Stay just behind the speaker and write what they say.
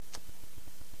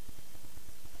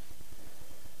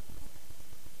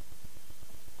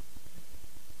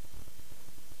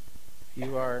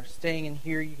you are staying in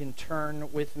here, you can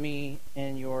turn with me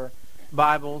in your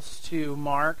Bibles to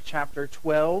Mark chapter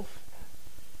 12.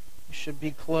 You should be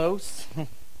close.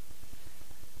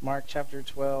 Mark chapter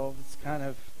 12. It's kind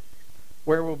of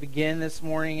where we'll begin this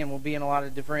morning, and we'll be in a lot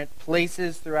of different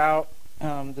places throughout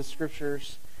the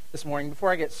scriptures this morning.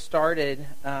 Before I get started,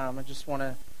 I just want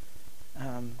to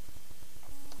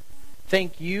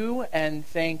thank you and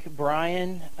thank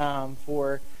Brian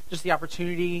for just the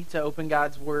opportunity to open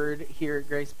God's Word here at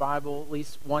Grace Bible at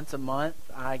least once a month.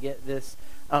 I get this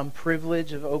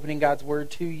privilege of opening God's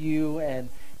Word to you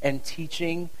and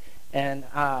teaching. And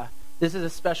this is a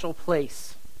special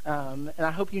place. And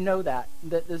I hope you know that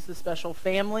this is a special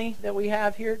family that we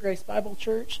have here at Grace Bible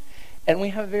Church. And we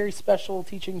have a very special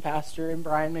teaching pastor in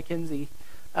Brian McKenzie.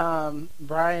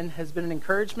 Brian has been an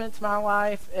encouragement to my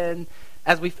life. And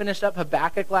as we finished up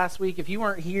Habakkuk last week, if you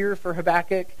weren't here for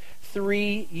Habakkuk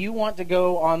 3, you want to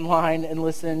go online and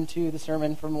listen to the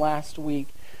sermon from last week.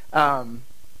 The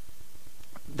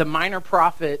minor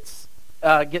prophets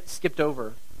get skipped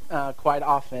over quite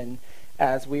often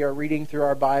as we are reading through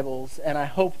our Bibles. And I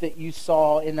hope that you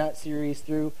saw in that series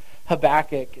through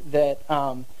Habakkuk that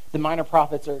the minor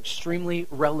prophets are extremely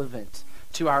relevant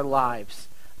to our lives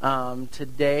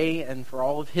today and for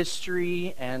all of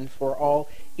history and for all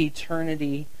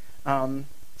eternity.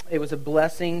 It was a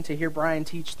blessing to hear Brian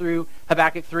teach through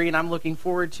Habakkuk 3, and I'm looking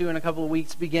forward to, in a couple of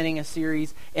weeks, beginning a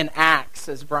series in Acts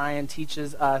as Brian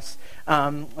teaches us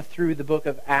through the book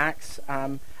of Acts.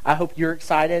 I hope you're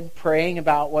excited, praying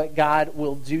about what God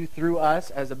will do through us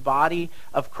as a body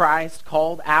of Christ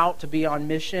called out to be on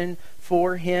mission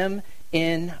for Him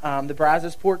in the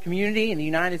Brazosport community in the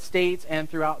United States and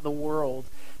throughout the world.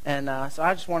 And so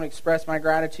I just want to express my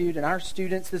gratitude. And our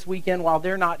students this weekend, while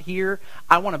they're not here,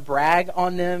 I want to brag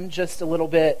on them just a little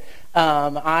bit.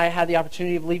 I had the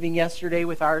opportunity of leaving yesterday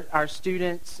with our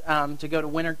students to go to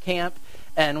winter camp.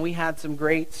 And we had some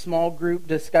great small group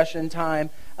discussion time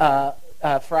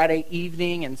Friday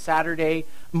evening and Saturday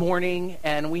morning.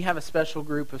 And we have a special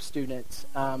group of students.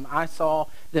 I saw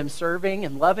them serving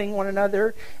and loving one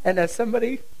another. And as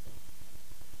somebody...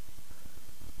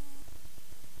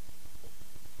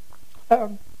 As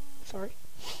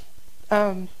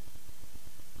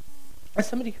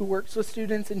somebody who works with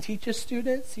students and teaches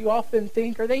students, you often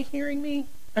think, are they hearing me?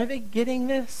 Are they getting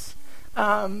this?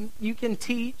 You can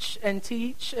teach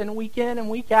and week in and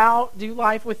week out, do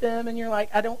life with them, and you're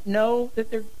like, I don't know that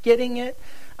they're getting it.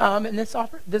 And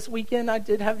this weekend, I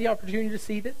did have the opportunity to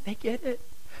see that they get it.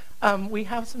 We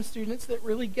have some students that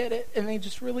really get it, and they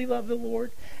just really love the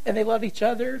Lord, and they love each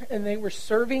other, and they were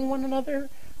serving one another.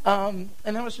 And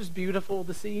that was just beautiful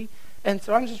to see. And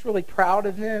so I'm just really proud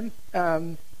of them.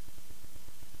 And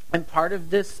part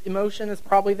of this emotion is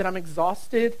probably that I'm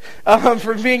exhausted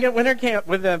from being at winter camp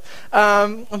with them.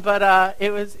 But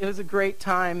it was a great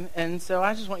time. And so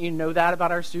I just want you to know that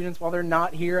about our students while they're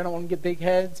not here. I don't want to get big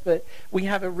heads, but we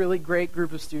have a really great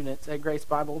group of students at Grace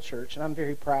Bible Church. And I'm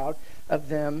very proud of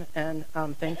them, and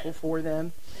I'm thankful for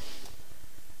them.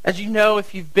 As you know,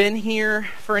 if you've been here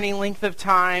for any length of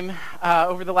time,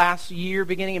 over the last year,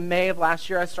 beginning in May of last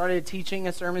year, I started teaching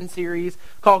a sermon series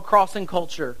called Crossing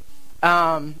Culture.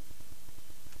 And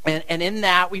in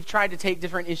that, we've tried to take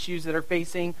different issues that are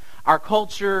facing our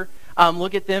culture,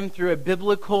 look at them through a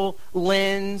biblical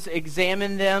lens,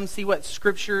 examine them, see what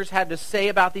scriptures had to say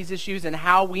about these issues, and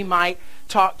how we might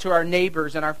talk to our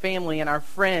neighbors and our family and our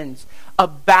friends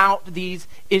about these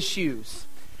issues.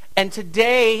 And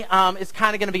today is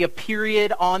kind of going to be a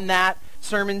period on that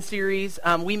sermon series.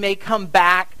 We may come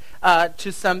back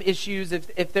to some issues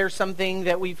if there's something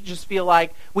that we just feel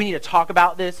like we need to talk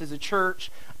about this as a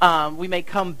church. We may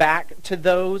come back to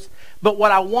those. But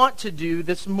what I want to do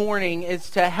this morning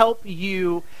is to help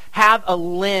you have a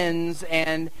lens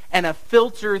and a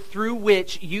filter through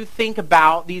which you think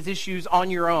about these issues on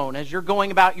your own. As you're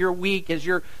going about your week, as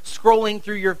you're scrolling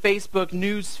through your Facebook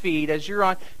news feed, as you're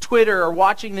on Twitter or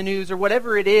watching the news or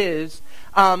whatever it is,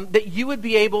 that you would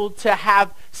be able to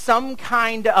have some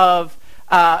kind of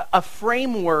a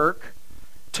framework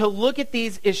to look at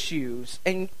these issues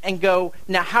and go,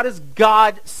 now how does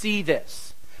God see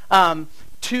this?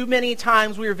 Too many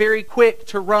times we are very quick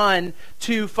to run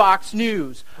to Fox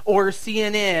News or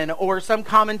CNN or some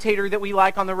commentator that we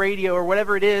like on the radio or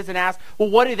whatever it is and ask, well,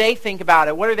 what do they think about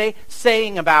it? What are they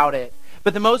saying about it?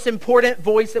 But the most important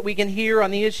voice that we can hear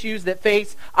on the issues that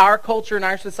face our culture and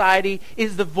our society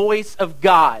is the voice of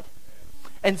God.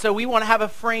 And so we want to have a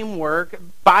framework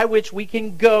by which we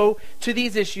can go to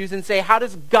these issues and say, how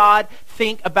does God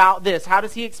think about this? How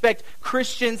does He expect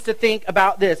Christians to think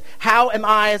about this? How am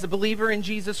I, as a believer in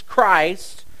Jesus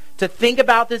Christ, to think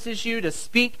about this issue, to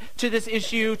speak to this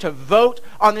issue, to vote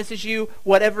on this issue,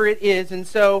 whatever it is. And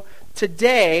so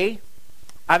today,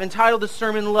 I've entitled the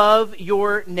sermon, Love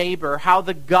Your Neighbor, How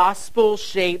the Gospel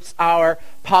Shapes Our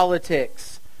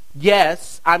Politics.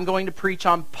 Yes, I'm going to preach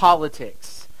on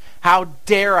politics. How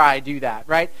dare I do that,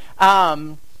 right?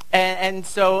 And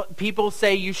so people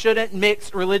say you shouldn't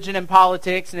mix religion and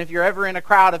politics, and if you're ever in a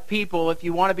crowd of people, if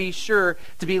you want to be sure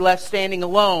to be left standing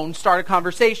alone, start a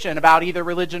conversation about either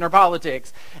religion or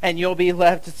politics, and you'll be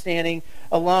left standing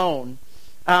alone.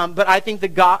 But I think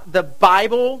the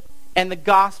Bible and the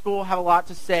gospel have a lot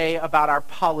to say about our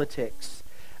politics.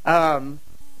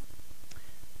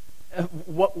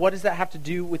 What does that have to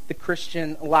do with the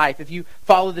Christian life? If you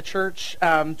follow the church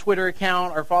Twitter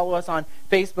account or follow us on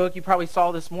Facebook, you probably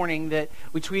saw this morning that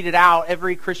we tweeted out,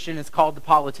 every Christian is called to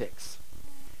politics.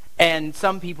 And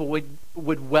some people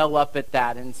would well up at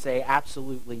that and say,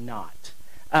 absolutely not.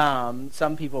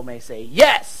 Some people may say,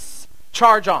 yes,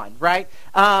 charge on, right?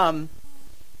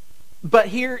 But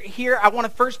here I want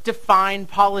to first define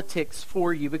politics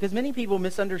for you, because many people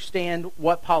misunderstand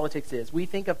what politics is. We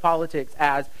think of politics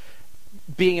as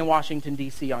being in Washington,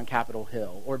 D.C. on Capitol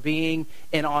Hill, or being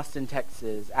in Austin,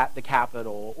 Texas at the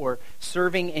Capitol, or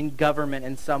serving in government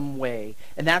in some way.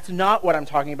 And that's not what I'm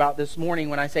talking about this morning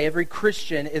when I say every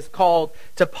Christian is called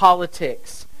to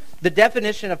politics. The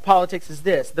definition of politics is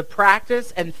this: the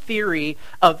practice and theory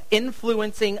of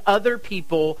influencing other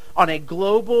people on a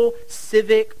global,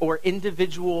 civic, or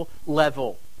individual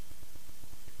level.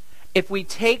 If we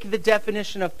take the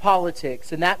definition of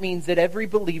politics, and that means that every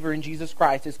believer in Jesus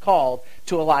Christ is called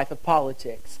to a life of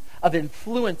politics, of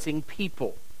influencing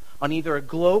people on either a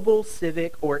global,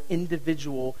 civic, or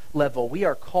individual level. We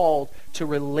are called to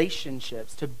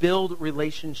relationships, to build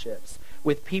relationships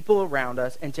with people around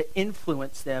us and to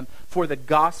influence them for the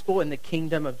gospel and the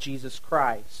kingdom of Jesus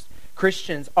Christ.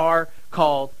 Christians are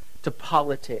called to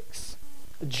politics.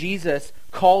 Jesus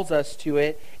calls us to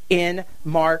it in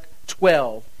Mark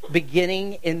 12.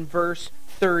 Beginning in verse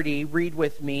 30, read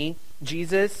with me.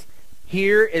 Jesus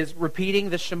here is repeating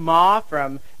the Shema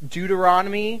from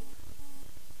Deuteronomy.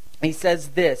 He says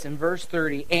this in verse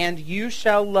 30, "And you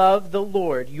shall love the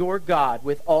Lord your God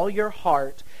with all your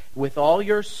heart, with all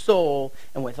your soul,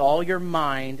 and with all your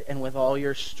mind, and with all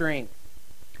your strength.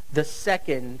 The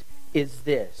second is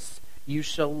this: you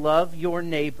shall love your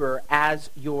neighbor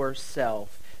as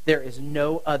yourself. There is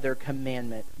no other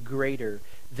commandment greater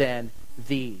than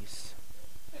these."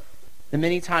 And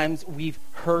many times we've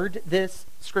heard this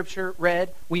scripture read,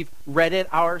 we've read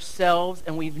it ourselves,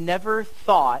 and we've never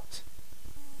thought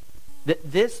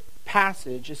that this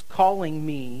passage is calling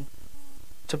me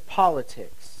to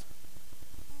politics.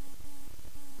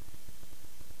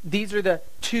 These are the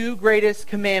two greatest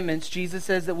commandments Jesus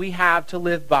says that we have to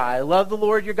live by. Love the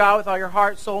Lord your God with all your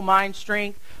heart, soul, mind,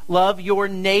 strength. Love your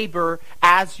neighbor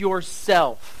as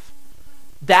yourself.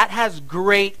 That has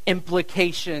great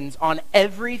implications on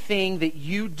everything that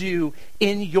you do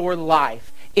in your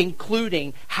life,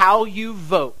 including how you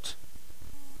vote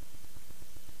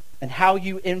and how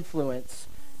you influence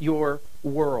your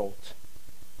world.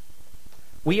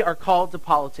 We are called to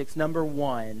politics, number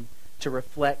one, to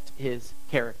reflect his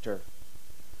character.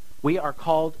 We are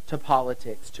called to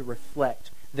politics to reflect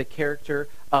the character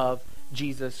of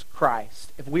Jesus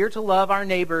Christ. If we are to love our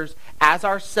neighbors as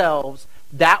ourselves,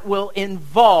 that will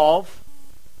involve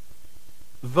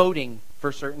voting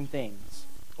for certain things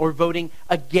or voting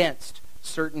against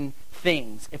certain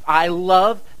things. If I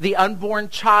love the unborn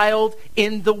child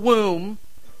in the womb,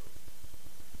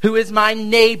 who is my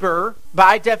neighbor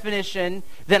by definition,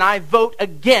 then I vote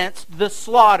against the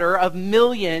slaughter of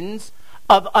millions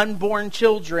of unborn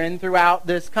children throughout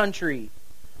this country.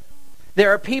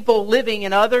 There are people living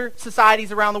in other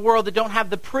societies around the world that don't have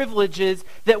the privileges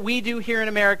that we do here in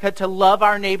America to love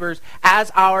our neighbors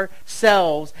as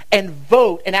ourselves and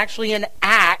vote and actually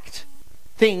enact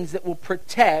things that will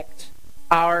protect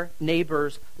our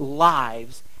neighbors'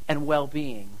 lives and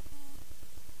well-being.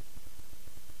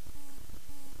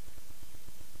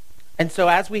 And so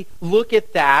as we look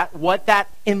at that, what that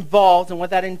involves and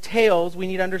what that entails, we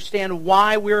need to understand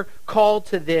why we're called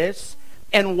to this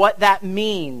and what that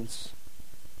means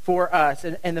for us.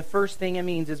 And the first thing it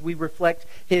means is we reflect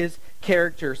his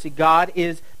character. See, God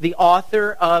is the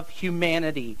author of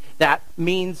humanity. That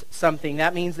means something.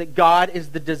 That means that God is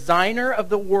the designer of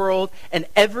the world and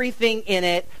everything in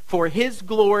it for his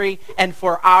glory and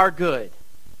for our good.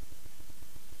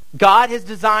 God has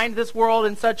designed this world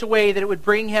in such a way that it would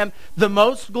bring him the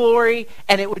most glory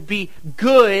and it would be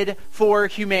good for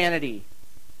humanity.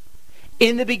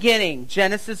 In the beginning,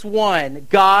 Genesis 1,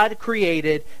 God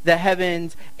created the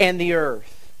heavens and the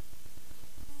earth.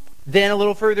 Then a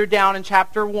little further down in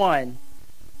chapter 1,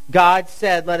 God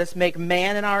said, let us make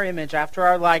man in our image, after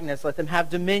our likeness. Let them have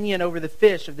dominion over the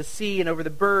fish of the sea and over the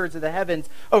birds of the heavens,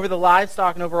 over the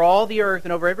livestock and over all the earth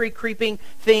and over every creeping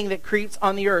thing that creeps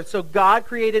on the earth. So God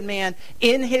created man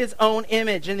in his own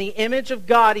image. In the image of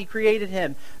God he created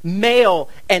him. Male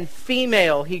and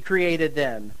female he created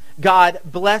them. God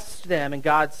blessed them, and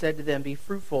God said to them, be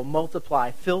fruitful,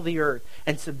 multiply, fill the earth,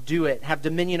 and subdue it. Have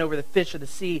dominion over the fish of the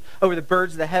sea, over the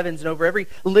birds of the heavens, and over every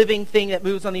living thing that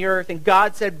moves on the earth. And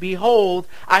God said, behold,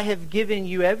 I have given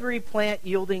you every plant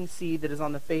yielding seed that is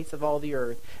on the face of all the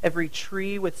earth, every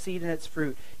tree with seed in its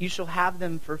fruit. You shall have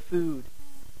them for food,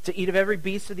 to eat of every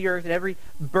beast of the earth, and every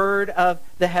bird of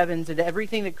the heavens, and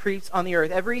everything that creeps on the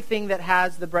earth, everything that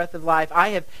has the breath of life. I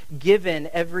have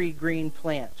given every green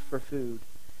plant for food.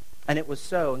 And it was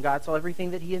so. And God saw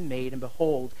everything that he had made, and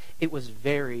behold, it was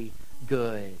very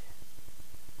good.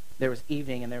 There was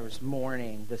evening and there was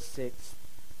morning, the sixth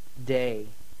day.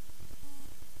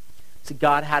 So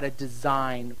God had a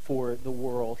design for the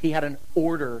world. He had an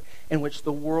order in which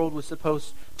the world was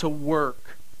supposed to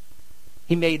work.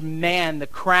 He made man the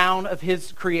crown of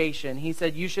his creation. He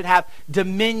said, you should have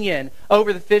dominion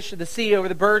over the fish of the sea, over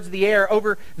the birds of the air,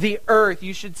 over the earth.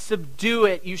 You should subdue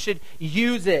it. You should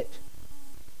use it.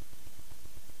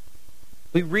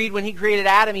 We read when he created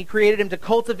Adam, he created him to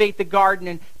cultivate the garden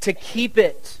and to keep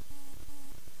it.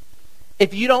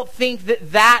 If you don't think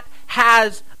that that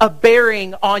has a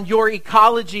bearing on your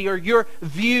ecology or your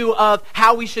view of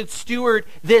how we should steward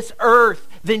this earth,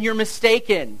 then you're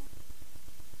mistaken.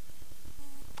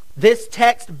 This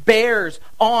text bears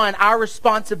on our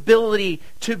responsibility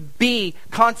to be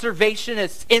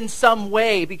conservationists in some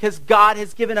way because God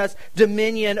has given us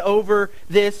dominion over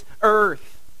this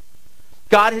earth.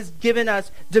 God has given us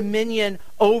dominion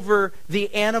over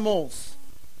the animals.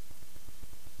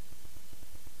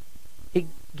 He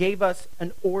gave us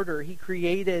an order. He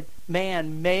created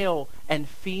man, male and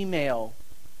female.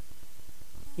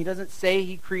 He doesn't say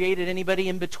he created anybody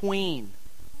in between.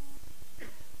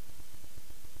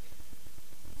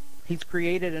 He's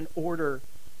created an order.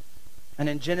 And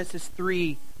in Genesis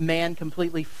 3, man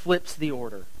completely flips the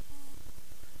order.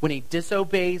 When he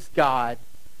disobeys God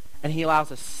and he allows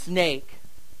a snake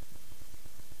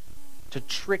to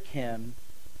trick him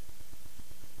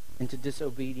into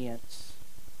disobedience.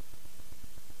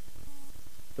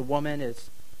 The woman is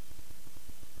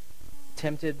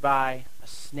tempted by a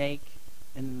snake,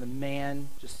 and the man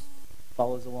just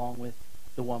follows along with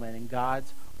the woman. And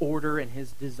God's order and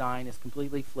his design is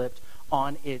completely flipped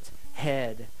on its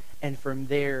head. And from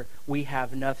there, we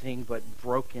have nothing but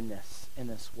brokenness in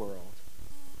this world.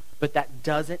 But that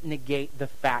doesn't negate the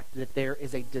fact that there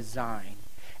is a design.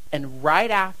 And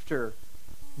right after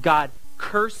God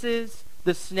curses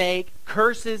the snake,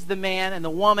 curses the man and the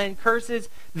woman, curses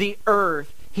the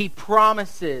earth, he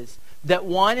promises that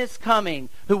one is coming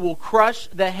who will crush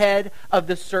the head of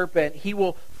the serpent. He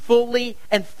will fully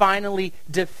and finally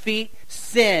defeat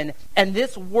sin, and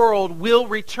this world will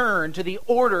return to the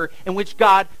order in which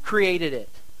God created it.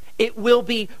 It will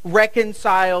be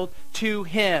reconciled to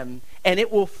him, and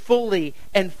it will fully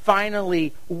and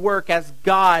finally work as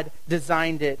God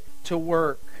designed it to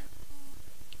work.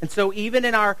 And so even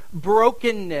in our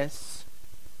brokenness,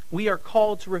 we are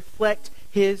called to reflect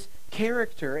his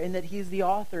character and that he is the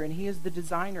author and he is the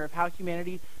designer of how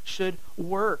humanity should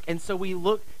work. And so we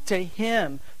look to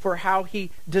him for how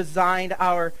he designed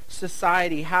our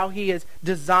society, how he has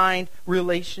designed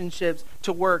relationships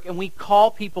to work. And we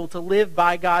call people to live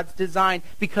by God's design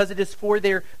because it is for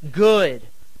their good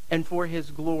and for his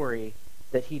glory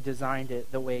that he designed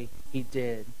it the way he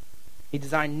did. He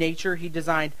designed nature. He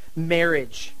designed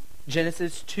marriage.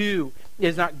 Genesis 2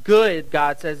 is not good,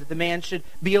 God says, that the man should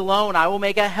be alone. I will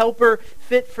make a helper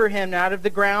fit for him. And out of the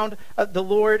ground, the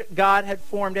Lord God had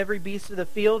formed every beast of the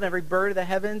field and every bird of the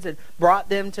heavens and brought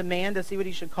them to man to see what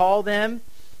he should call them.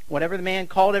 Whatever the man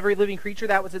called every living creature,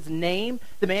 that was its name.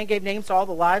 The man gave names to all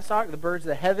the livestock, the birds of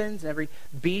the heavens, and every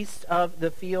beast of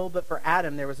the field. But for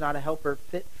Adam, there was not a helper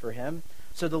fit for him.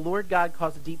 So the Lord God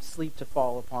caused a deep sleep to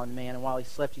fall upon the man, and while he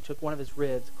slept, he took one of his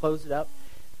ribs, closed it up,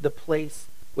 the place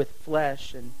with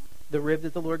flesh, and the rib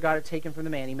that the Lord God had taken from the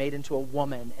man, he made into a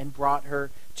woman and brought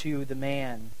her to the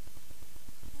man.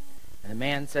 And the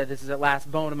man said, this is at last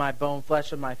bone of my bone,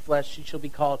 flesh of my flesh. She shall be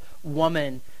called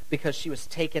woman because she was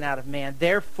taken out of man.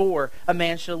 Therefore, a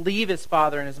man shall leave his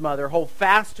father and his mother, hold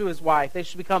fast to his wife. They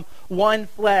shall become one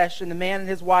flesh. And the man and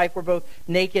his wife were both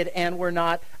naked and were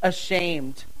not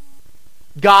ashamed.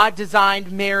 God designed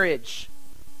marriage.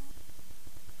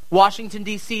 Washington,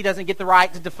 D.C. doesn't get the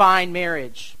right to define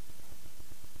marriage.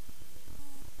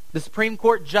 The Supreme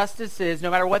Court justices,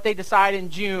 no matter what they decide in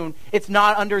June, it's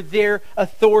not under their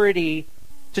authority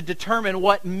to determine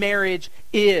what marriage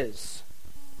is.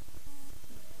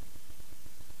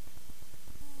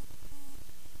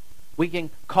 We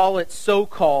can call it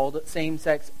so-called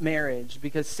same-sex marriage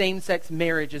because same-sex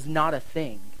marriage is not a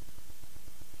thing.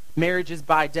 Marriage is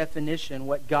by definition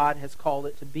what God has called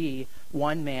it to be,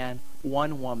 one man,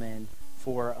 one woman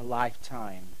for a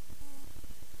lifetime.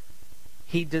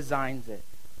 He designs it.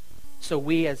 So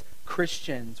we as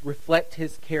Christians reflect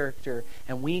his character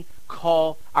and we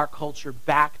call our culture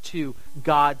back to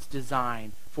God's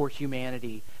design for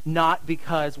humanity. Not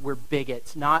because we're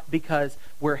bigots, not because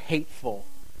we're hateful,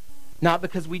 not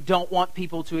because we don't want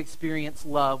people to experience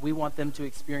love. We want them to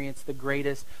experience the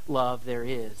greatest love there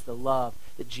is, the love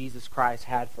that Jesus Christ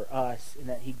had for us and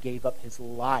that he gave up his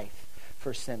life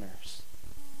for sinners.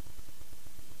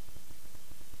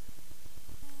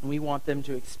 And we want them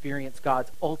to experience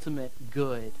God's ultimate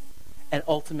good and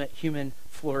ultimate human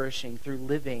flourishing through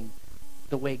living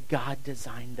the way God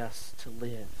designed us to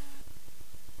live.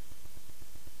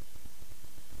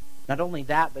 Not only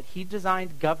that, but he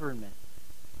designed government.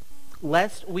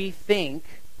 Lest we think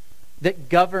that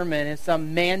government is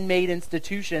some man-made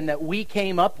institution that we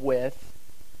came up with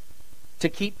to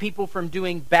keep people from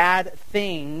doing bad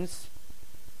things,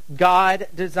 God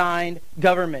designed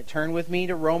government. Turn with me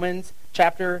to Romans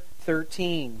chapter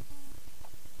 13.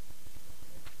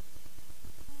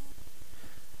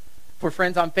 For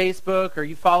friends on Facebook or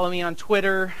you follow me on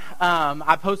Twitter,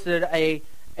 I posted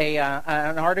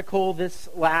an article this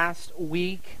last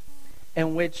week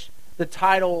in which the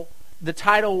title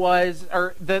was,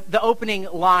 or the opening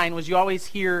line was, you always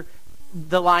hear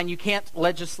the line, you can't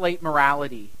legislate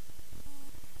morality.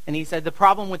 And he said the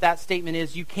problem with that statement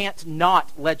is you can't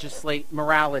not legislate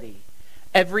morality.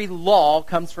 Every law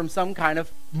comes from some kind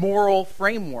of moral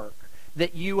framework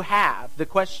that you have. The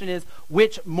question is,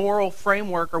 which moral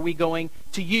framework are we going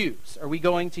to use? Are we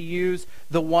going to use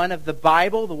the one of the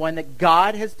Bible, the one that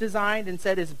God has designed and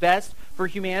said is best for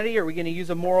humanity? Or are we going to use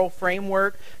a moral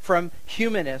framework from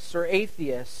humanists or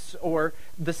atheists or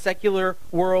the secular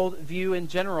world view in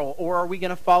general? Or are we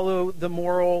going to follow the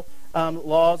moral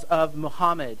laws of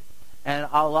Muhammad and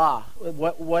Allah?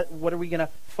 What are we going to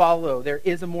follow? There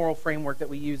is a moral framework that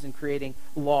we use in creating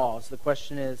laws. The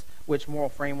question is, which moral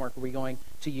framework are we going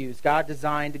to use? God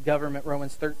designed government,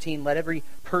 Romans 13. Let every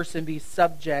person be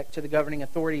subject to the governing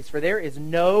authorities, for there is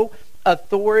no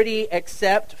authority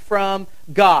except from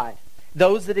God.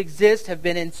 Those that exist have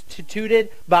been instituted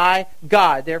by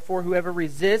God. Therefore, whoever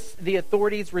resists the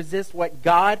authorities resists what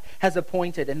God has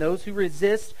appointed, and those who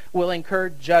resist will incur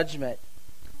judgment.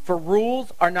 For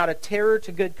rules are not a terror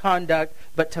to good conduct,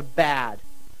 but to bad.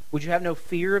 Would you have no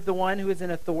fear of the one who is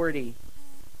in authority?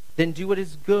 Then do what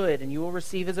is good, and you will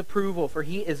receive his approval, for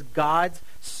he is God's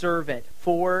servant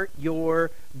for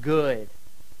your good.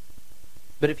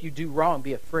 But if you do wrong,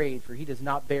 be afraid, for he does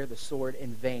not bear the sword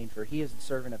in vain, for he is the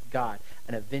servant of God,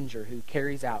 an avenger who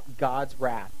carries out God's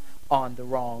wrath on the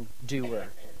wrongdoer.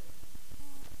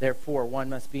 Therefore, one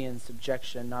must be in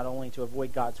subjection not only to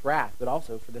avoid God's wrath, but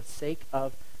also for the sake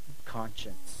of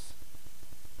conscience.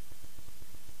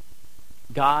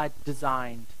 God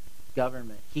designed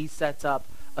government. He sets up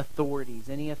authorities.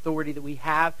 Any authority that we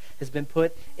have has been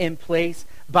put in place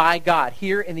by God.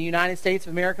 Here in the United States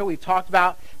of America, we've talked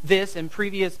about this in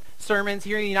previous sermons.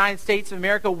 Here in the United States of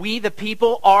America, we the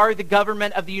people are the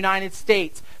government of the United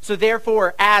States. So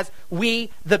therefore, as we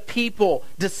the people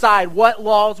decide what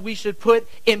laws we should put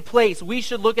in place, we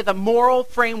should look at the moral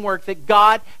framework that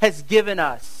God has given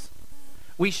us.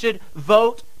 We should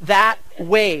vote that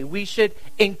way. We should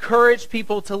encourage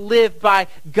people to live by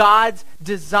God's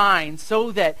design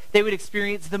so that they would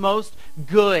experience the most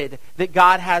good that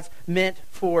God has meant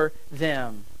for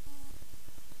them.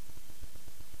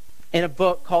 In a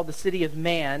book called The City of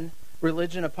Man,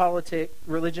 Religion and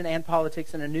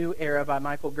Politics in a New Era by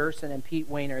Michael Gerson and Pete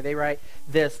Weiner, they write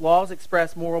this: laws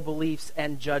express moral beliefs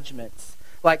and judgments.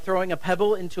 Like throwing a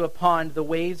pebble into a pond, the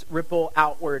waves ripple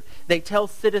outward. They tell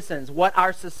citizens what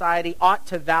our society ought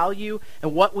to value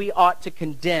and what we ought to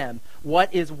condemn,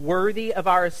 what is worthy of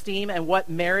our esteem and what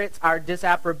merits our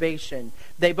disapprobation.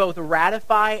 They both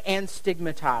ratify and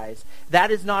stigmatize.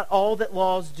 That is not all that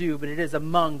laws do, but it is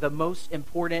among the most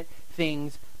important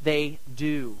things they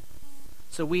do.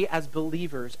 So we as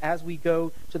believers, as we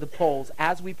go to the polls,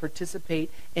 as we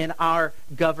participate in our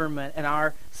government and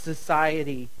our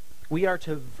society, we are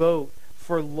to vote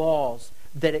for laws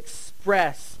that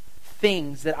express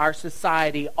things that our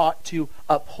society ought to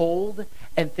uphold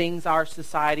and things our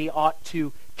society ought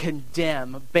to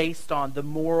condemn based on the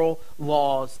moral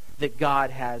laws that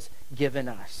God has given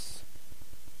us.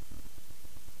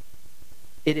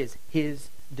 It is his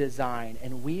design,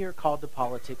 and we are called to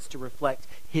politics to reflect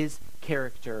his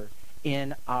character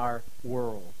in our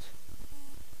world.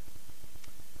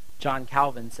 John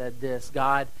Calvin said this: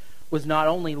 God was not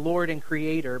only Lord and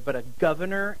Creator, but a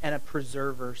governor and a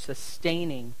preserver,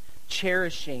 sustaining,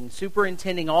 cherishing,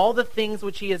 superintending all the things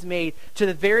which he has made, to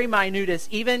the very minutest,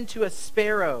 even to a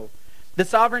sparrow. The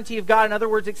sovereignty of God, in other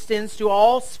words, extends to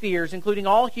all spheres, including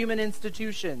all human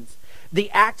institutions. The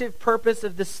active purpose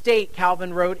of the state,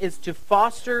 Calvin wrote, is to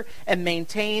foster and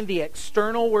maintain the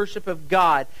external worship of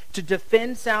God, to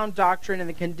defend sound doctrine and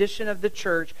the condition of the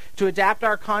church, to adapt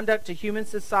our conduct to human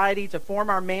society, to form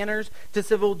our manners to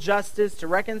civil justice, to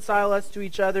reconcile us to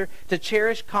each other, to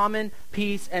cherish common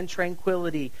peace and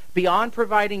tranquility. Beyond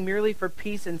providing merely for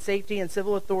peace and safety and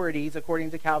civil authorities,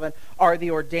 according to Calvin, are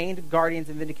the ordained guardians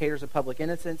and vindicators of public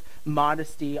innocence,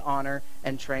 modesty, honor,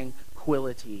 and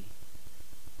tranquility.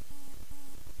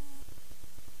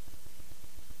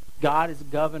 God is a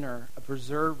governor, a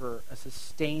preserver, a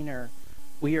sustainer.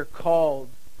 We are called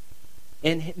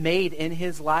and made in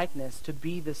his likeness to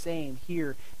be the same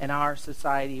here in our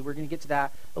society. We're going to get to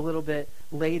that a little bit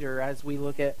later as we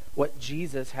look at what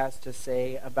Jesus has to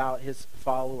say about his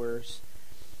followers.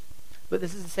 But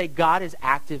this is to say God is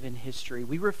active in history.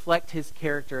 We reflect his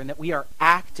character and that we are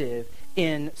active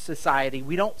in society.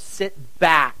 We don't sit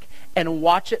back and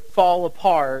watch it fall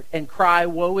apart and cry,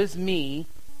 woe is me,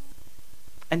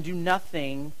 and do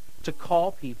nothing to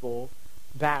call people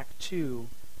back to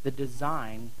the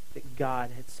design that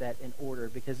God had set in order.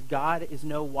 Because God is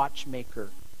no watchmaker.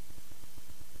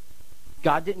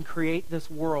 God didn't create this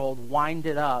world, wind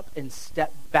it up, and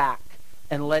step back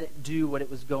and let it do what it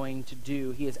was going to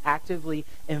do. He is actively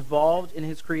involved in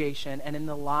his creation and in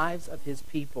the lives of his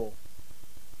people.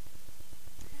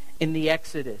 In the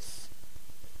Exodus,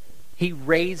 he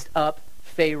raised up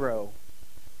Pharaoh.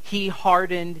 He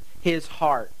hardened his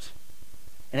heart.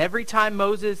 And every time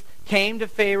Moses came to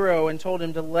Pharaoh and told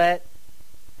him to let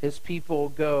his people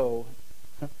go,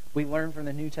 we learn from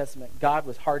the New Testament, God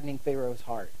was hardening Pharaoh's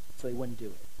heart so he wouldn't do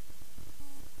it.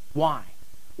 Why?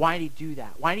 Why did he do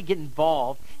that? Why did he get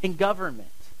involved in government?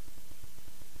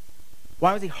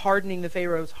 Why was he hardening the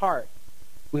Pharaoh's heart?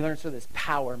 We learn so this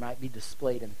power might be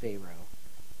displayed in Pharaoh,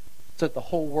 so that the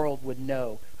whole world would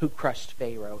know who crushed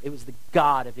Pharaoh. It was the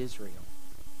God of Israel.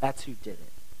 That's who did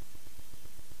it.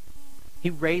 He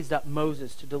raised up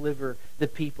Moses to deliver the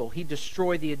people. He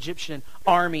destroyed the Egyptian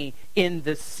army in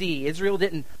the sea. Israel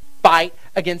didn't fight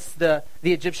against the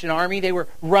Egyptian army. They were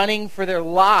running for their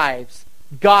lives.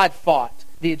 God fought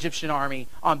the Egyptian army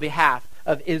on behalf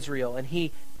of Israel, and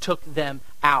he took them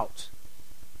out.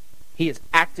 He is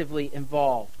actively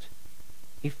involved.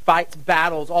 He fights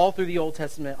battles all through the Old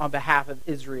Testament on behalf of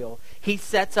Israel. He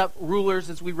sets up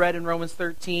rulers, as we read in Romans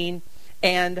 13,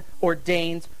 and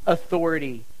ordains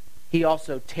authority. He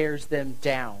also tears them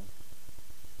down.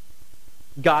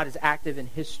 God is active in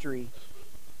history.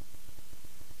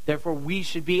 Therefore, we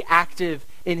should be active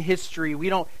in history. We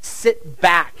don't sit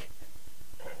back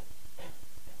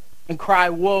and cry,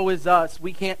 woe is us,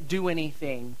 we can't do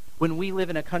anything, when we live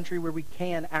in a country where we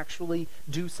can actually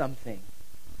do something.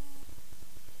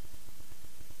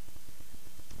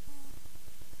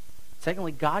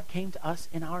 Secondly, God came to us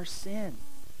in our sin.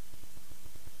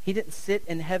 He didn't sit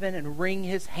in heaven and wring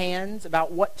his hands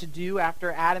about what to do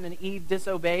after Adam and Eve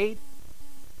disobeyed.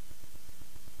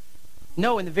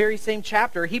 No, in the very same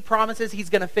chapter, he promises he's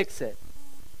going to fix it.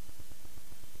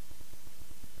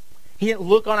 He didn't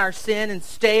look on our sin and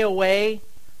stay away,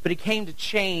 but he came to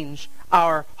change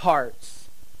our hearts.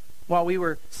 While we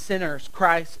were sinners,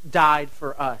 Christ died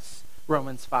for us.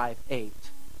 Romans 5:8.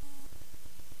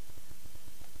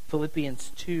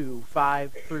 Philippians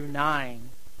 2:5-9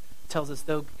 tells us,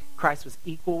 though Christ was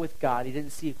equal with God, he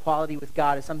didn't see equality with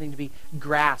God as something to be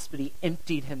grasped, but he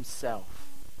emptied himself.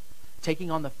 Taking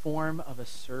on the form of a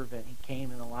servant, he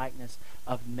came in the likeness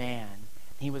of man.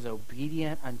 He was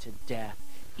obedient unto death,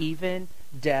 even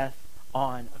death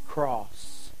on a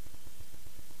cross.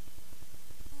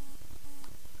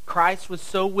 Christ was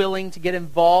so willing to get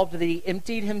involved that he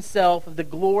emptied himself of the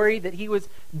glory that he was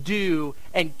due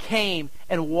and came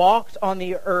and walked on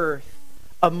the earth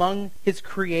among his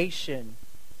creation,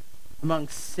 among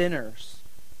sinners.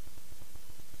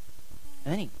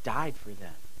 And then he died for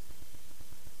them.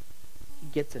 He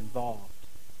gets involved.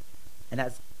 And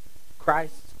as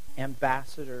Christ's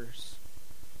ambassadors,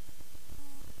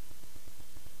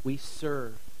 we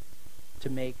serve to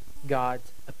make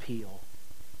God's appeal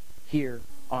here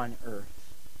on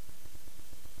earth.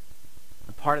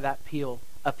 And part of that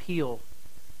appeal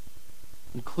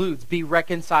includes be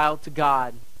reconciled to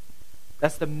God.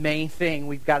 That's the main thing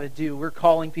we've got to do. We're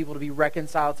calling people to be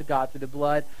reconciled to God through the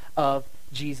blood of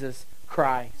Jesus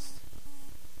Christ.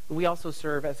 But we also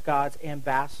serve as God's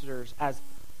ambassadors, as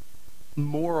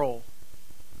moral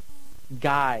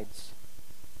guides,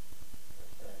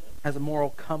 as a moral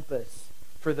compass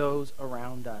for those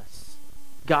around us.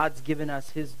 God's given us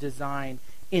his design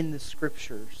in the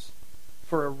Scriptures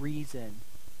for a reason.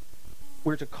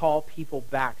 We're to call people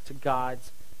back to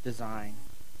God's design.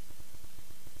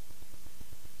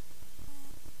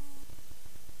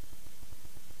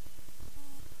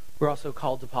 We're also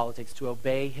called to politics to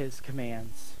obey his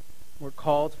commands. We're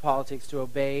called to politics to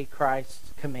obey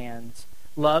Christ's commands.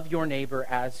 Love your neighbor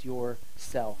as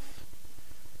yourself.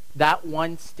 That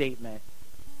one statement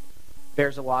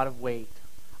bears a lot of weight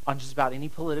on just about any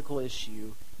political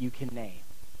issue you can name.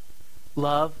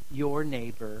 Love your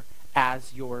neighbor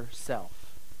as yourself.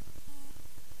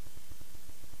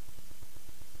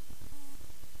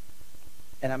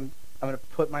 And I'm going to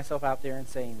put myself out there in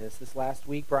saying this. This last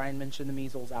week, Brian mentioned the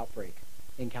measles outbreak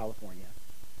in California.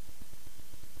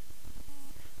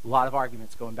 A lot of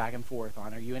arguments going back and forth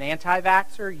on, are you an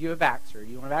anti-vaxxer or are you a vaxxer?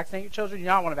 Do you want to vaccinate your children? Do you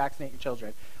not want to vaccinate your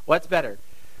children? What's better?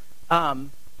 You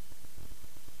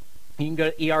can go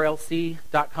to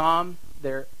erlc.com.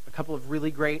 There are a couple of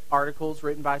really great articles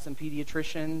written by some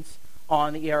pediatricians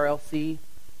on the ERLC.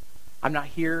 I'm not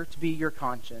here to be your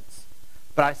conscience,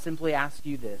 but I simply ask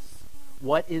you this.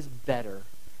 What is better,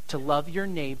 to love your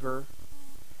neighbor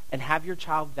and have your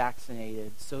child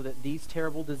vaccinated so that these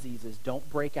terrible diseases don't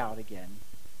break out again,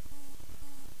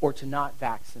 or to not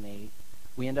vaccinate?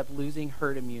 We end up losing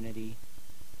herd immunity,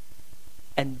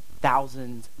 and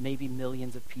thousands, maybe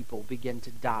millions of people begin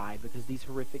to die because these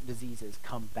horrific diseases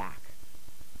come back.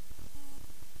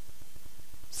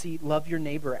 See, love your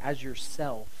neighbor as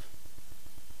yourself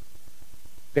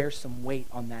bears some weight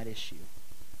on that issue.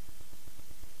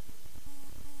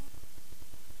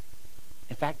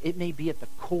 In fact, it may be at the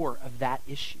core of that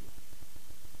issue.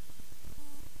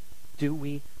 Do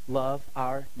we love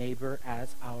our neighbor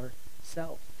as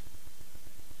ourself?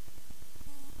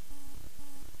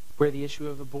 Where the issue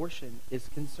of abortion is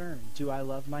concerned, do I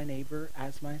love my neighbor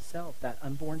as myself? That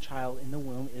unborn child in the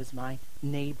womb is my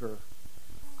neighbor.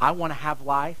 I want to have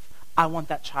life. I want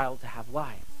that child to have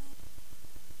life.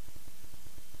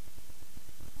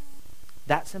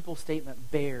 That simple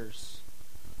statement bears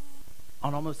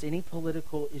on almost any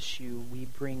political issue we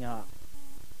bring up.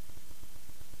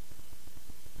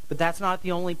 But that's not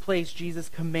the only place Jesus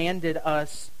commanded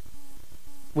us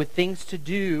with things to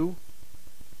do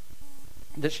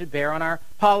that should bear on our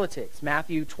politics.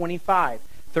 Matthew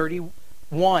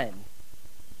 25:31.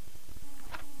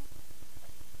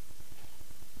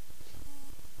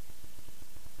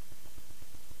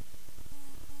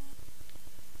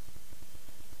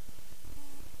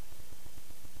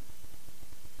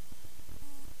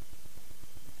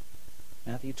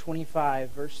 Matthew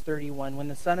 25, verse 31. When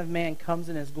the Son of Man comes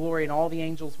in his glory and all the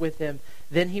angels with him,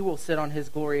 then he will sit on his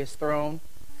glorious throne.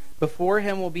 Before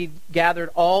him will be gathered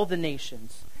all the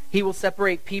nations. He will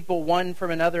separate people one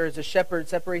from another as a shepherd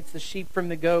separates the sheep from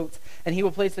the goats. And he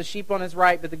will place the sheep on his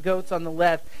right, but the goats on the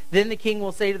left. Then the king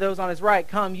will say to those on his right,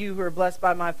 come, you who are blessed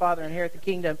by my Father, inherit the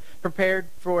kingdom prepared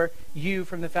for you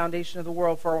from the foundation of the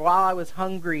world. For while I was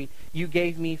hungry, you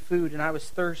gave me food, and I was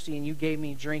thirsty, and you gave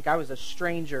me drink. I was a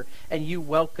stranger, and you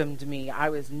welcomed me. I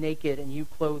was naked, and you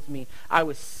clothed me. I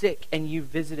was sick, and you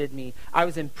visited me. I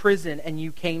was in prison, and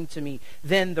you came to me.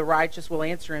 Then the righteous will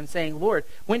answer him, saying, Lord,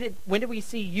 when did we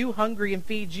see you hungry and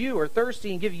feed you, or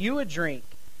thirsty and give you a drink?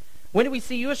 When did we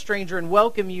see you a stranger and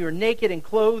welcome you, or naked and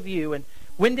clothe you? And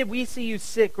when did we see you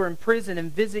sick or in prison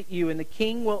and visit you? And the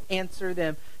king will answer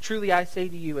them, truly I say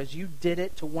to you, as you did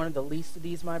it to one of the least of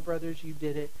these my brothers, you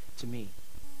did it to me.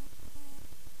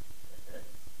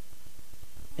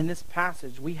 In this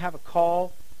passage, we have a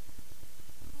call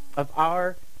of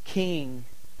our King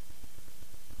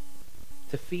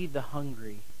to feed the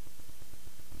hungry,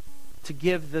 to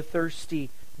give the thirsty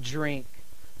drink,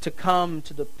 to come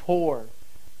to the poor,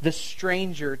 the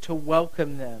stranger, to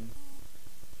welcome them,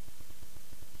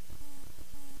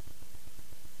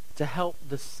 to help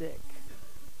the sick.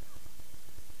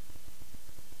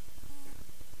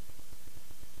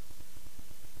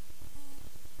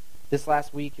 This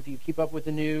last week, if you keep up with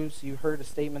the news, you heard a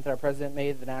statement that our president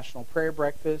made at the National Prayer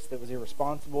Breakfast that was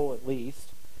irresponsible, at least,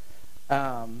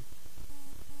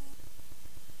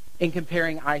 in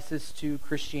comparing ISIS to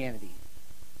Christianity.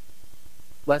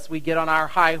 Lest we get on our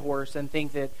high horse and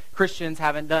think that Christians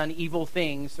haven't done evil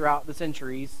things throughout the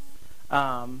centuries,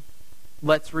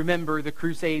 let's remember the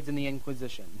Crusades and the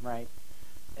Inquisition, right?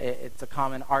 It's a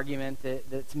common argument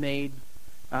that's made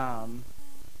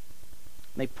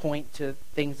They point to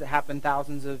things that happened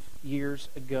thousands of years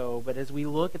ago. But as we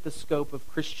look at the scope of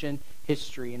Christian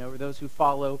history and over those who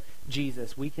follow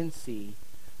Jesus, we can see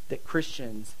that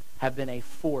Christians have been a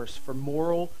force for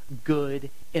moral good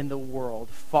in the world,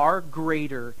 far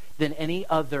greater than any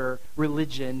other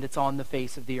religion that's on the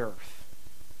face of the earth.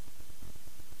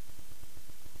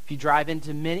 If you drive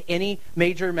into any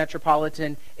major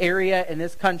metropolitan area in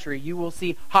this country, you will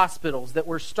see hospitals that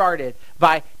were started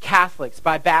by Catholics,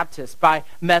 by Baptists, by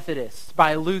Methodists,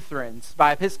 by Lutherans,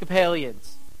 by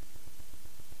Episcopalians.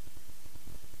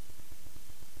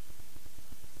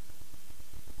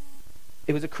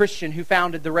 It was a Christian who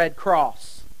founded the Red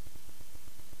Cross.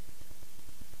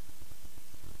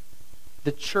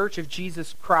 The Church of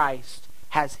Jesus Christ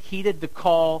has heeded the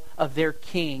call of their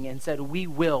king and said, we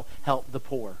will help the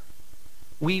poor.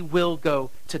 We will go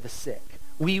to the sick.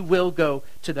 We will go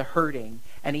to the hurting.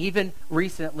 And even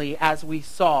recently, as we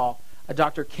saw,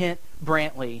 Dr. Kent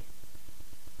Brantley,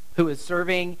 who is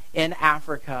serving in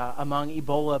Africa among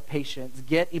Ebola patients,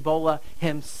 get Ebola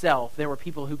himself. There were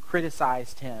people who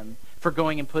criticized him for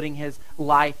going and putting his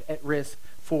life at risk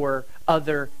for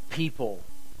other people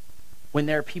when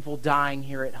there are people dying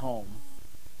here at home.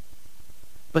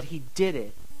 But he did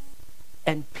it,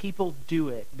 and people do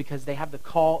it because they have the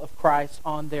call of Christ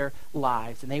on their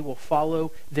lives, and they will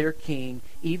follow their king,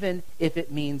 even if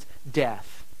it means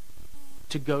death,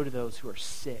 to go to those who are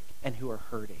sick and who are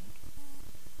hurting.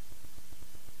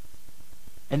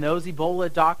 And those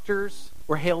Ebola doctors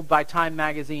were hailed by Time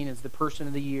magazine as the person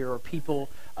of the year or people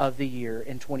of the year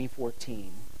in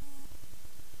 2014.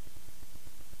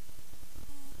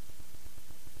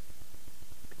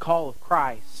 The call of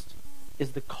Christ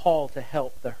is the call to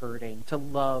help the hurting, to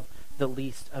love the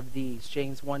least of these.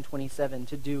 James 1:27,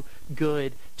 to do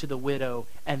good to the widow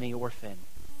and the orphan.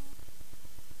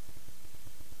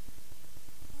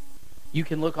 You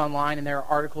can look online and there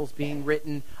are articles being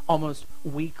written almost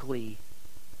weekly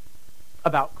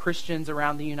about Christians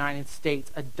around the United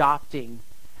States adopting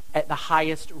at the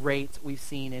highest rates we've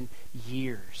seen in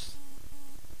years.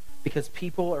 Because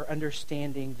people are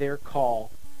understanding their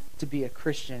call to be a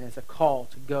Christian as a call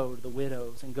to go to the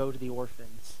widows and go to the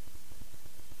orphans.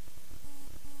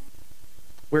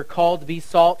 We're called to be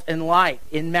salt and light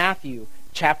in Matthew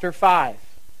chapter 5,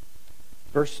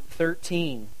 verse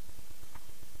 13.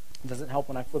 It doesn't help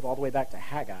when I flip all the way back to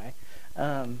Haggai.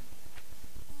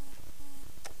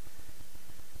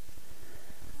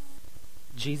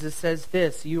 Jesus says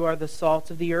this, you are the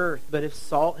salt of the earth, but if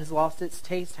salt has lost its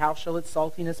taste, how shall its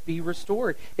saltiness be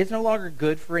restored? It's no longer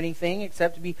good for anything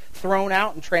except to be thrown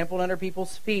out and trampled under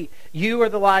people's feet. You are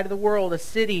the light of the world. A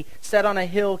city set on a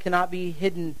hill cannot be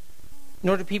hidden.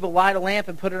 Nor do people light a lamp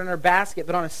and put it under a basket,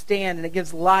 but on a stand, and it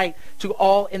gives light to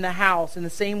all in the house. In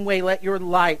the same way, let your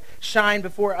light shine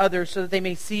before others so that they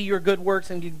may see your good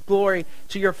works and give glory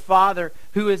to your Father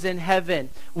who is in heaven.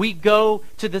 We go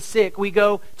to the sick. We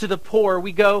go to the poor.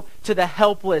 We go to the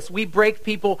helpless. We break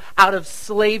people out of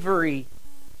slavery.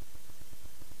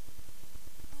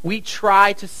 We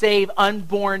try to save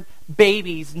unborn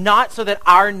babies, not so that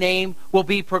our name will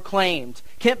be proclaimed.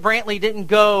 Kent Brantley didn't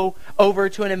go over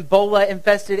to an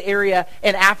Ebola-infested area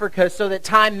in Africa so that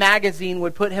Time magazine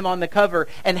would put him on the cover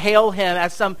and hail him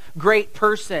as some great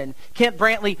person. Kent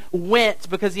Brantley went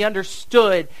because he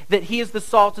understood that he is the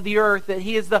salt of the earth, that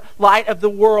he is the light of the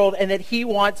world, and that he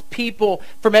wants people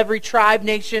from every tribe,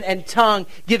 nation, and tongue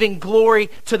giving glory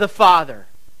to the Father.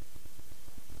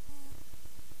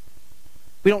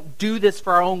 We don't do this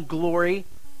for our own glory,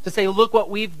 to say, look what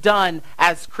we've done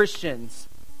as Christians.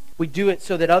 We do it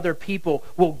so that other people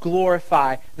will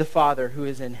glorify the Father who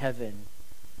is in heaven.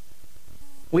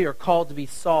 We are called to be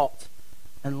salt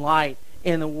and light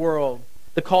in the world.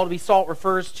 The call to be salt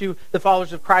refers to the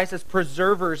followers of Christ as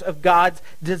preservers of God's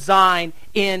design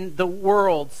in the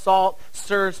world. Salt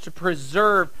serves to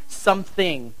preserve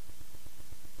something,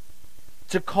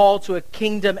 to call to a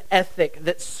kingdom ethic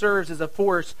that serves as a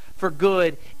force for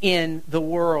good in the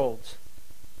world.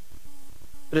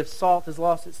 But if salt has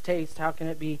lost its taste, how can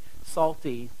it be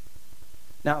salty?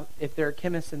 Now, if there are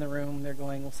chemists in the room, they're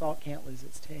going, well, salt can't lose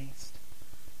its taste.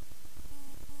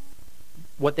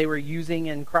 What they were using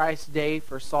in Christ's day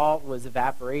for salt was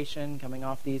evaporation coming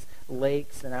off these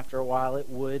lakes, and after a while it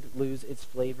would lose its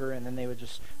flavor, and then they would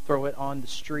just throw it on the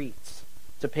streets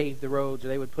to pave the roads, or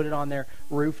they would put it on their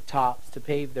rooftops to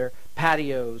pave their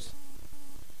patios.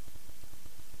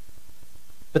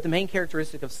 But the main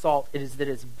characteristic of salt is that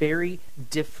it's very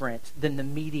different than the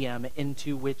medium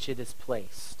into which it is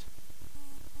placed.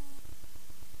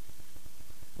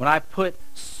 When I put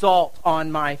salt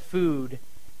on my food,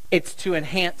 it's to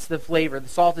enhance the flavor. The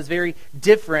salt is very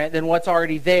different than what's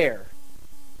already there.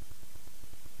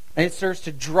 And it serves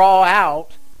to draw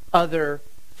out other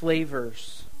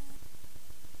flavors.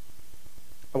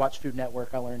 I watch Food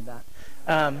Network. I learned that.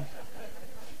 I'm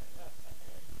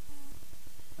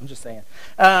just saying.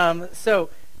 So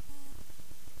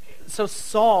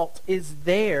salt is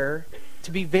there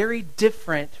to be very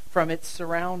different from its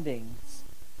surroundings,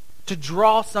 to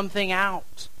draw something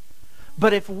out.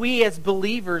 But if we as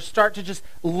believers start to just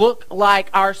look like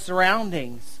our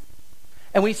surroundings,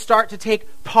 and we start to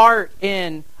take part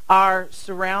in our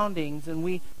surroundings, and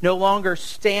we no longer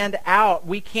stand out,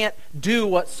 we can't do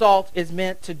what salt is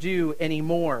meant to do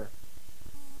anymore.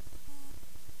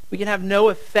 We can have no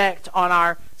effect on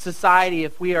our society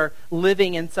if we are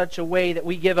living in such a way that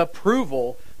we give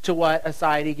approval to what a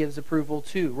society gives approval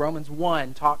to. Romans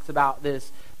 1 talks about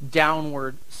this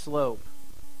downward slope.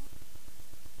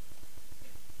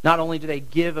 Not only do they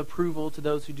give approval to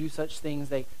those who do such things,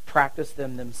 they practice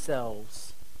them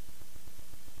themselves.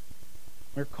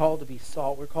 We're called to be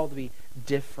salt. We're called to be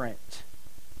different.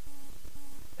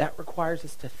 That requires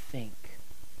us to think.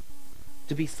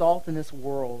 To be salt in this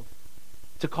world,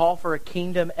 to call for a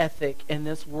kingdom ethic in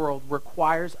this world,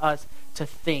 requires us to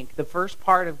think. The first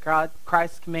part of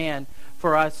Christ's command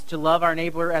for us to love our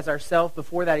neighbor as ourselves,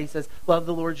 before that he says, love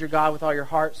the Lord your God with all your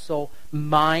heart, soul,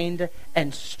 mind,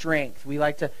 and strength. We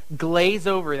like to glaze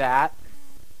over that.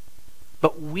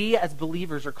 But we as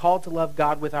believers are called to love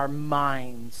God with our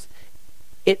minds.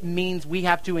 It means we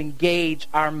have to engage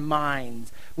our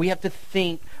minds. We have to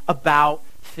think about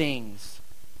things.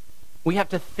 We have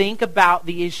to think about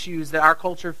the issues that our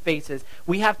culture faces.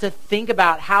 We have to think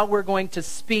about how we're going to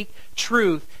speak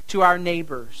truth to our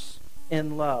neighbors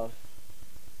in love.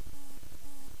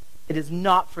 It is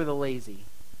not for the lazy.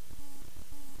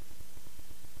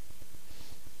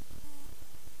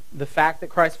 The fact that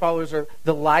Christ followers are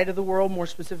the light of the world, more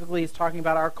specifically, is talking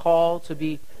about our call to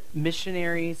be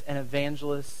missionaries and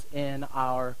evangelists in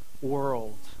our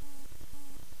world.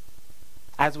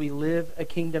 As we live a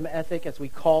kingdom ethic, as we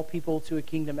call people to a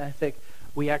kingdom ethic,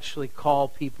 we actually call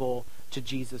people to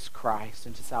Jesus Christ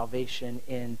and to salvation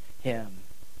in Him.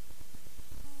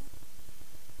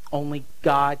 Only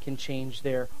God can change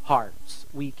their hearts.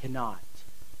 We cannot.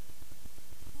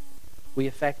 We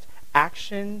affect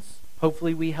actions.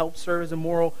 Hopefully we help serve as a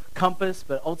moral compass,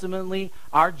 but ultimately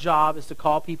our job is to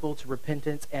call people to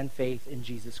repentance and faith in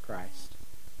Jesus Christ.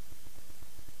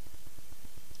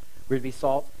 We're to be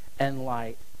salt and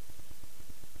light.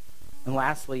 And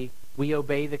lastly, we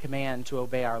obey the command to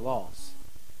obey our laws.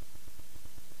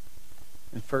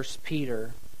 In 1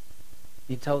 Peter,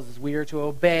 he tells us we are to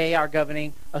obey our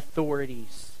governing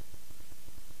authorities.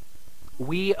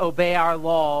 We obey our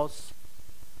laws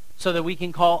so that we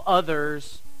can call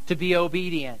others to be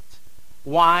obedient.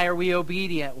 Why are we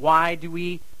obedient? Why do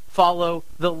we follow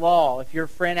the law? If your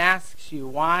friend asks you,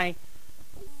 why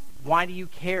do you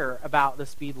care about the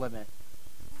speed limit?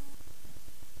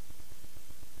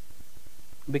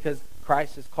 Because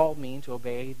Christ has called me to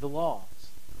obey the laws.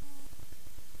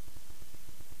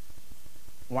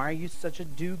 Why are you such a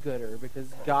do-gooder?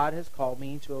 Because God has called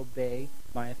me to obey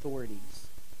my authorities.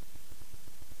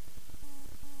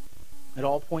 It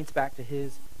all points back to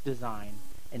His design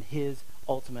and His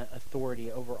ultimate authority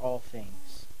over all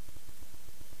things.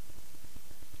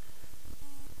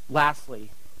 Lastly,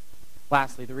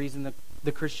 the reason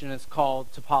the Christian is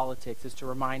called to politics is to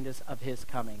remind us of His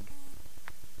coming.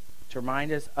 To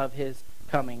remind us of His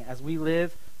coming. As we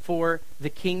live for the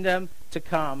kingdom to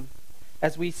come,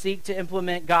 as we seek to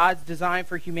implement God's design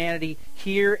for humanity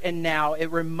here and now, it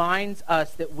reminds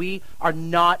us that we are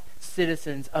not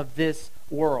citizens of this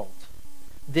world.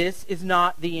 This is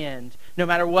not the end. No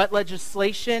matter what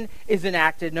legislation is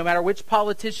enacted, no matter which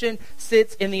politician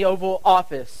sits in the Oval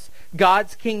Office,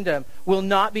 God's kingdom will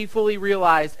not be fully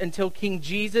realized until King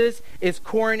Jesus is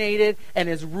coronated and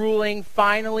is ruling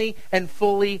finally and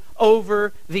fully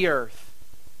over the earth.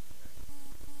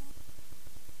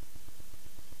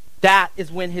 That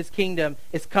is when His kingdom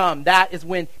is come. That is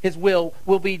when His will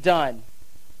be done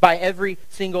by every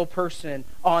single person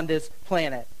on this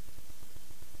planet.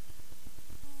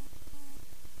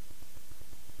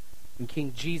 And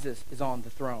King Jesus is on the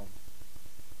throne.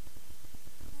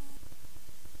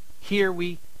 Here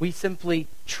we simply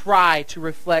try to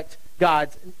reflect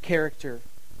God's character.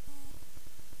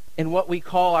 In what we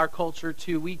call our culture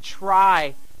too, we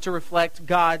try to reflect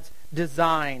God's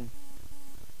design.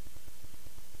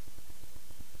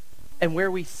 And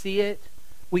where we see it,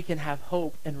 we can have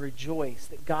hope and rejoice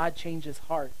that God changes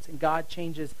hearts and God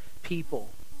changes people.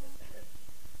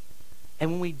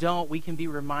 And when we don't, we can be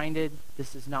reminded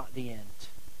this is not the end.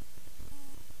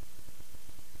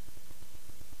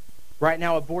 Right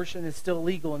now, abortion is still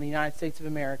legal in the United States of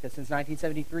America. Since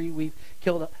 1973, we've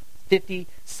killed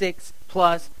 56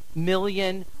 plus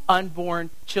million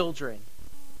unborn children.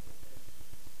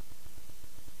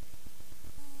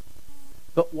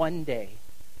 But one day,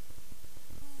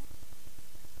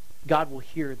 God will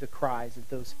hear the cries of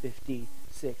those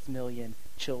 56 million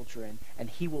children, and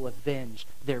he will avenge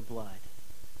their blood.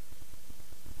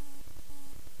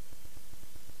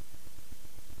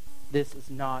 This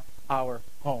is not our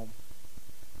home.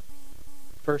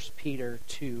 1 Peter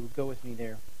 2, go with me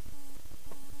there.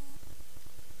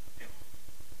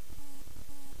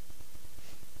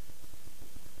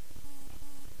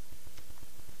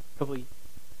 A couple of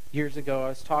years ago, I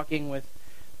was talking with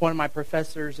one of my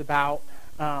professors about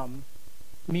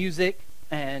music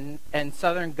and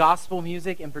Southern gospel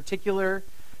music in particular.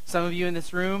 Some of you in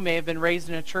this room may have been raised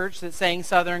in a church that sang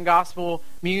Southern gospel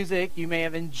music. You may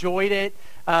have enjoyed it.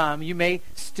 You may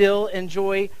still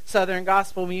enjoy Southern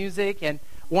gospel music. And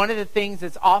one of the things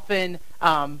that's often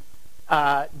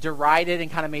derided and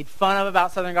kind of made fun of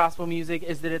about Southern gospel music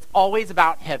is that it's always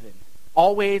about heaven.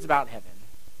 Always about heaven.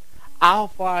 I'll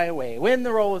fly away when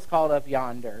the roll is called up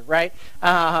yonder, right?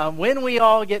 When we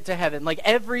all get to heaven. Like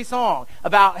every song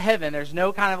about heaven, there's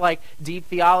no kind of like deep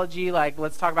theology, like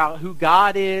let's talk about who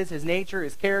God is, his nature,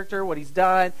 his character, what he's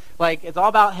done. Like it's all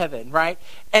about heaven, right?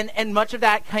 And much of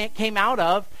that came out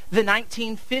of the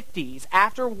 1950s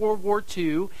after World War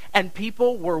II, and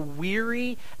people were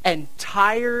weary and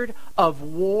tired of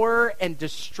war and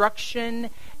destruction,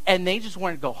 and they just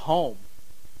wanted to go home.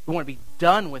 They want to be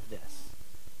done with this.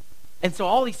 And so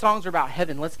all these songs are about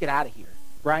heaven. Let's get out of here,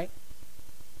 right?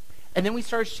 And then we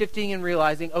started shifting and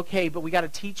realizing, okay, but we got to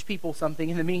teach people something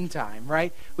in the meantime,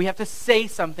 right? We have to say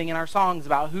something in our songs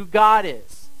about who God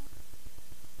is,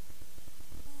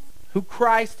 who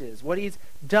Christ is, what he's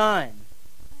done.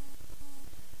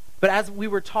 But as we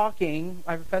were talking,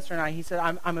 my professor and I, he said,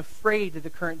 I'm afraid that the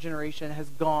current generation has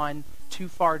gone too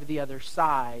far to the other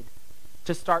side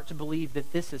to start to believe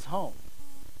that this is home.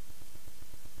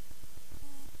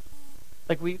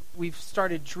 Like we've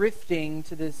started drifting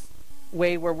to this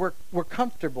way where we're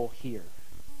comfortable here.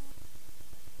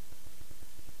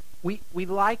 We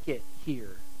like it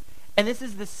here. And this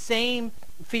is the same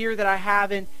fear that I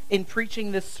have in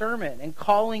preaching this sermon and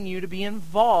calling you to be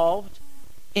involved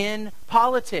in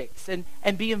politics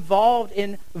and be involved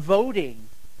in voting,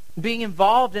 being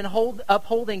involved in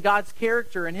upholding God's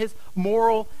character and his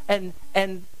moral and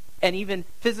even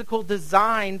physical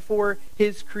design for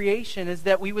his creation, is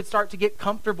that we would start to get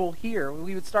comfortable here.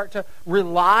 We would start to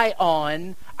rely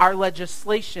on our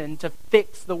legislation to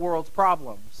fix the world's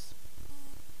problems.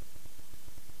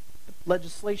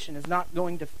 Legislation is not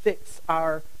going to fix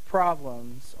our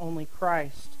problems. Only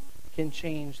Christ can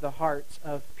change the hearts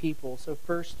of people. So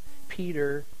 1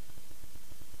 Peter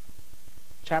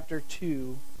chapter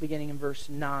 2, beginning in verse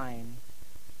 9.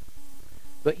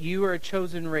 But you are a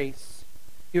chosen race.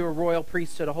 You are a royal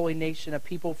priesthood, a holy nation, a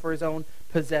people for his own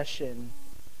possession,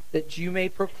 that you may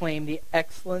proclaim the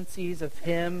excellencies of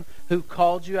him who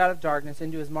called you out of darkness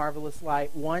into his marvelous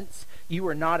light. Once you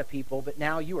were not a people, but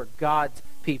now you are God's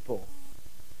people.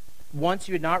 Once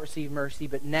you had not received mercy,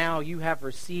 but now you have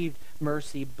received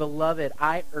mercy. Beloved,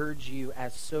 I urge you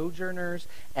as sojourners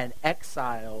and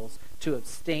exiles to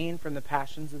abstain from the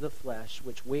passions of the flesh,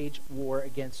 which wage war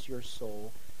against your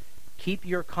soul. Keep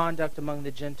your conduct among the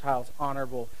Gentiles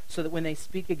honorable, so that when they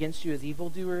speak against you as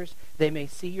evildoers, they may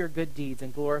see your good deeds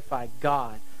and glorify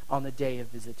God on the day of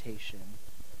visitation.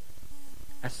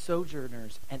 As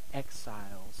sojourners and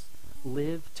exiles,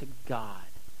 live to God.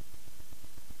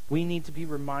 We need to be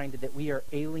reminded that we are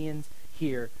aliens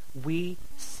here. We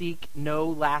seek no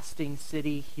lasting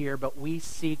city here, but we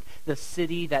seek the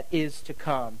city that is to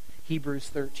come. Hebrews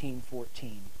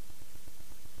 13:14.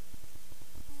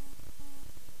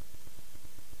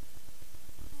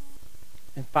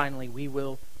 And finally, we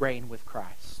will reign with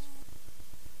Christ.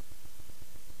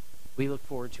 We look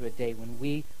forward to a day when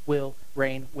we will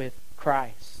reign with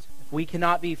Christ. If we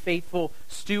cannot be faithful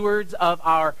stewards of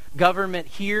our government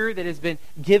here that has been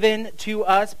given to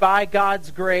us by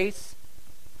God's grace,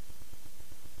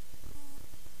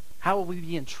 how will we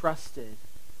be entrusted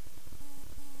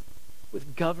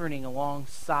with governing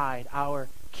alongside our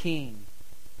King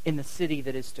in the city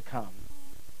that is to come?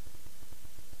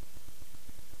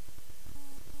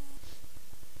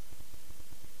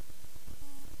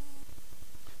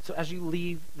 So as you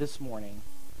leave this morning,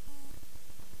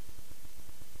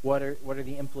 what are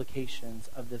the implications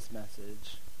of this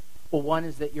message? Well, one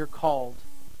is that you're called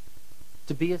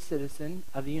to be a citizen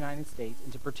of the United States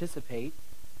and to participate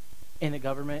in the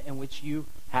government in which you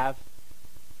have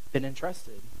been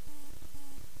entrusted.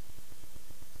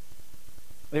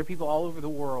 There are people all over the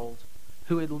world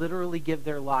who would literally give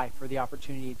their life for the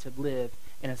opportunity to live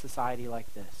in a society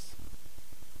like this,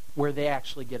 where they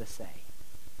actually get a say.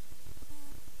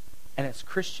 And as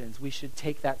Christians, we should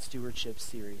take that stewardship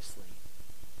seriously.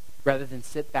 Rather than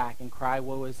sit back and cry,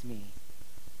 woe is me,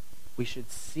 we should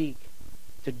seek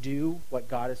to do what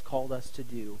God has called us to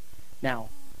do. Now,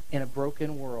 in a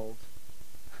broken world,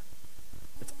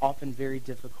 it's often very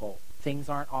difficult. Things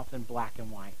aren't often black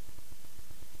and white.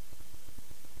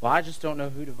 Well, I just don't know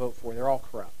who to vote for. They're all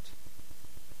corrupt.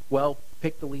 Well,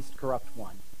 pick the least corrupt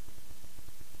one.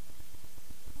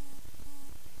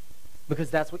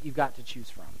 Because that's what you've got to choose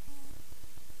from.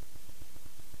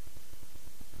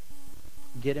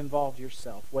 Get involved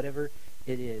yourself. Whatever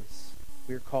it is,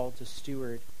 we're called to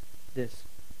steward this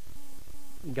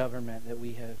government that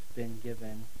we have been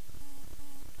given.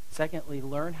 Secondly,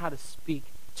 learn how to speak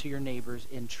to your neighbors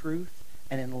in truth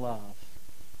and in love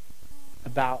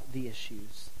about the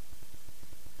issues.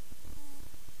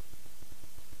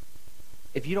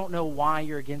 If you don't know why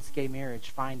you're against gay marriage,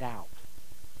 find out.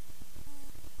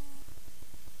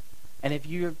 And if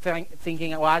you're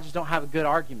thinking, well, I just don't have a good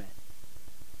argument,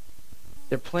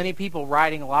 there are plenty of people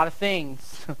writing a lot of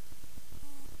things.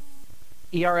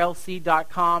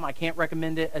 ERLC.com, I can't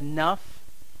recommend it enough.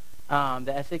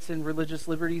 The Ethics and Religious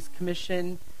Liberties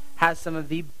Commission has some of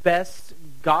the best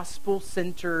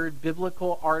gospel-centered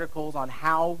biblical articles on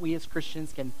how we as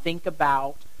Christians can think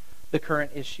about the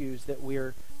current issues that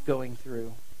we're going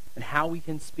through and how we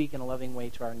can speak in a loving way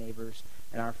to our neighbors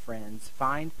and our friends.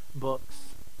 Find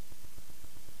books.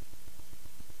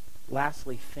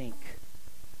 Lastly, think.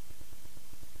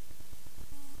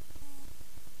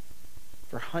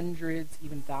 For hundreds,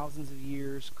 even thousands of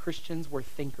years, Christians were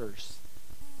thinkers.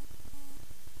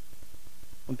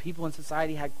 When people in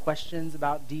society had questions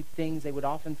about deep things, they would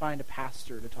often find a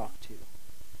pastor to talk to.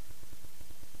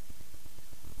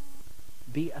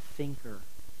 Be a thinker.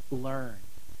 Learn.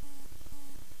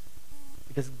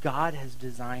 Because God has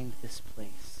designed this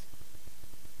place.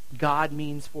 God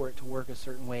means for it to work a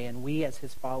certain way, and we as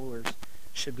his followers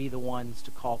should be the ones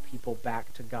to call people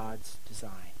back to God's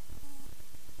design.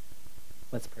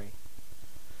 Let's pray.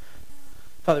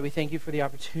 Father, we thank you for the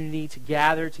opportunity to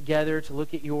gather together, to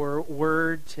look at your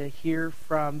word, to hear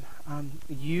from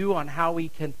you on how we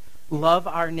can love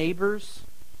our neighbors,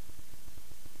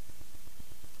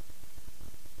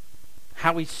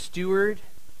 how we steward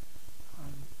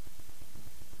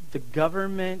the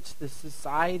government, the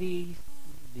society,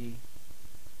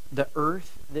 the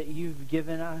earth that you've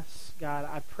given us. God,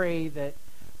 I pray that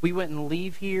we wouldn't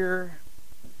leave here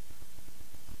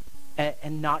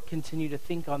and not continue to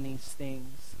think on these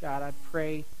things. God, I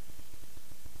pray,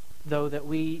 though, that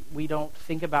we don't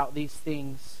think about these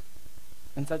things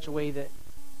in such a way that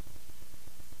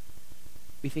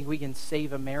we think we can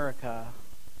save America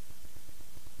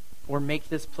or make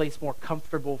this place more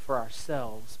comfortable for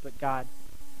ourselves. But God,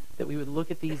 that we would look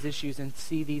at these issues and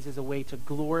see these as a way to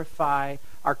glorify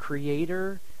our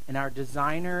Creator and our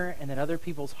Designer, and that other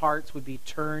people's hearts would be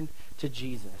turned to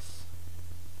Jesus.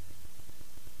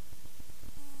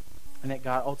 And that,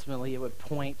 God, ultimately it would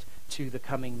point to the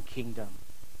coming kingdom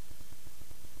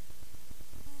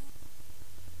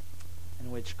in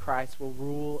which Christ will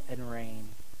rule and reign.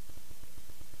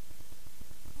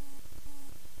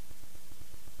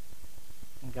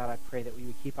 And God, I pray that we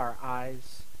would keep our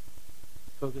eyes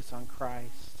focused on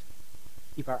Christ.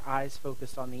 Keep our eyes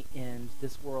focused on the end.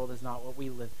 This world is not what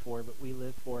we live for, but we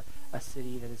live for a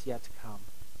city that is yet to come.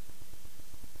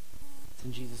 It's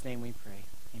in Jesus' name we pray.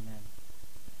 Amen.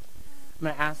 I'm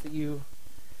going to ask that you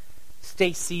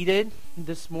stay seated.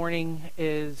 This morning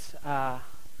is our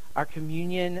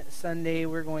communion Sunday.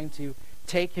 We're going to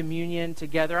take communion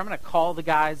together. I'm going to call the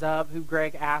guys up who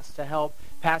Greg asked to help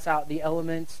pass out the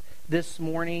elements this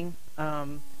morning.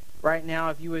 Right now,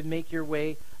 if you would make your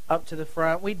way up to the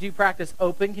front. We do practice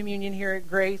open communion here at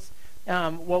Grace.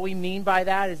 What we mean by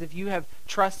that is if you have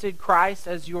trusted Christ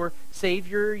as your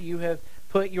Savior, you have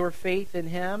put your faith in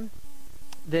him,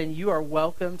 then you are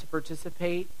welcome to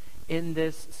participate in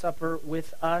this supper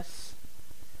with us.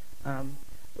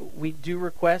 We do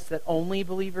request that only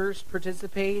believers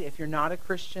participate. If you're not a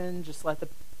Christian, just let the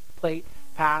plate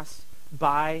pass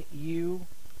by you.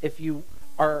 If you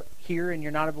are here and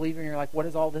you're not a believer and you're like, what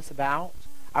is all this about?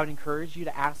 I would encourage you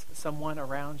to ask someone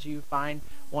around you. Find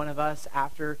one of us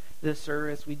after this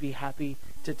service. We'd be happy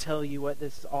to tell you what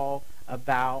this is all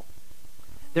about.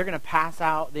 They're going to pass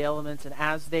out the elements, and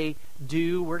as they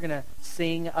do, we're going to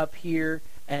sing up here,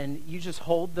 and you just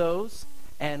hold those,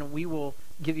 and we will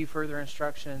give you further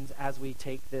instructions as we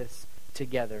take this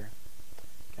together.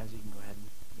 Guys, you can go ahead and